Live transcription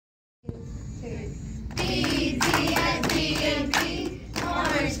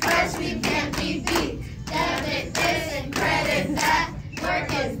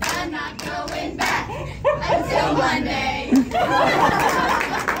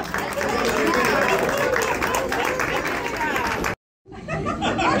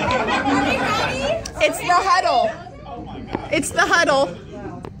title.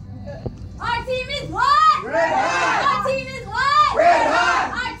 Our team is what? Red hot. Our team is what? Red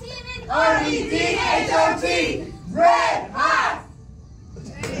hot. Our team is R-E-D-H-O-T. Red hot.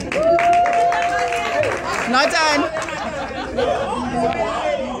 Not done.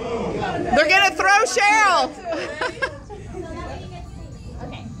 They're gonna throw Cheryl.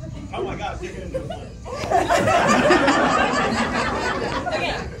 Oh my gosh, you're gonna do it.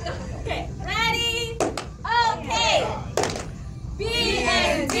 Okay. Ready? Okay.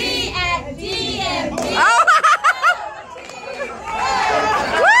 BMD at DMD. Oh.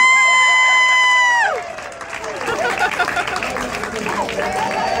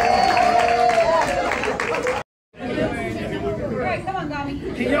 Come on, Gabby.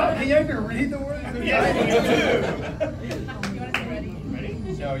 Can y'all even read the words? Yes, you do. You want to say ready? Ready?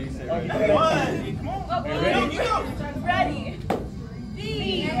 No, you say One. Come on. Oh, Ready? You go. Ready.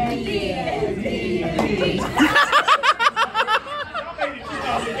 BMD at DMD.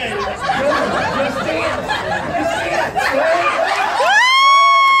 Just dance.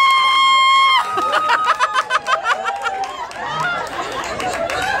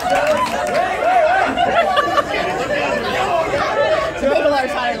 People are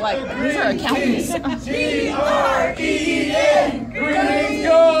tired, like, these are accountants. G-R-E-E-N. Greens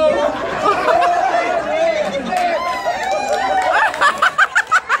go.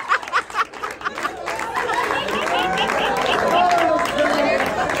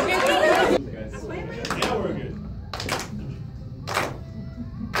 Yeah, we're good.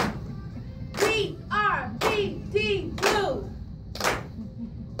 B-R-B-D blue.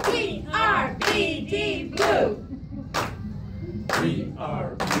 B-R-B-D blue.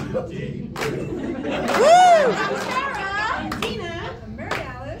 B-R-B-D. Sarah, Tina, Mary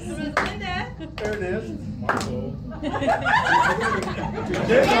Alice, Linda, Ernest. Marco.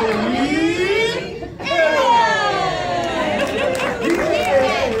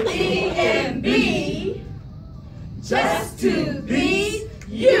 DMB, just to be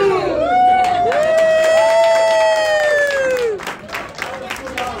you.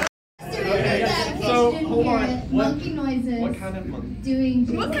 So, hold on. Monkey noises. What kind of monkey? Doing.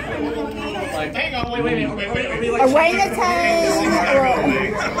 Like, Hang on, wait. Orangutan.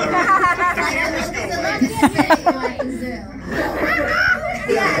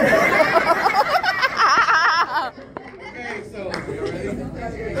 okay, so, are you ready?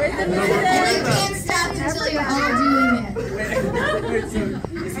 Where's the You can't stop until you're all doing it. Wait, so,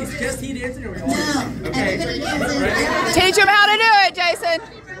 is he just he dancing or we all? No, Okay. everybody dances. Teach him how to do it, Jason.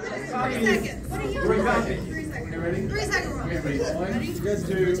 3 seconds. 3 seconds. You ready? 3 second rule. Okay, ready? 1,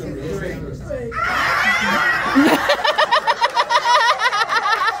 2, 3.